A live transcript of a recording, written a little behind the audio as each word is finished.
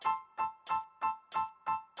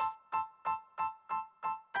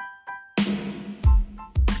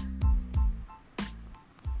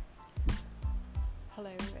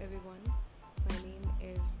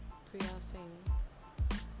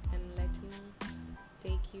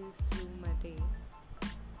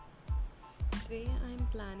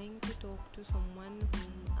planning to talk to someone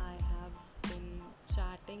whom I have been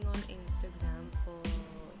chatting on Instagram for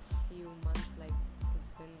few months, like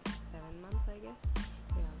it's been 7 months, I guess.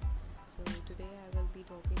 Yeah. So today I will be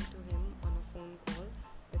talking to him on a phone call.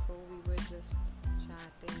 Before we were just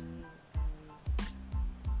chatting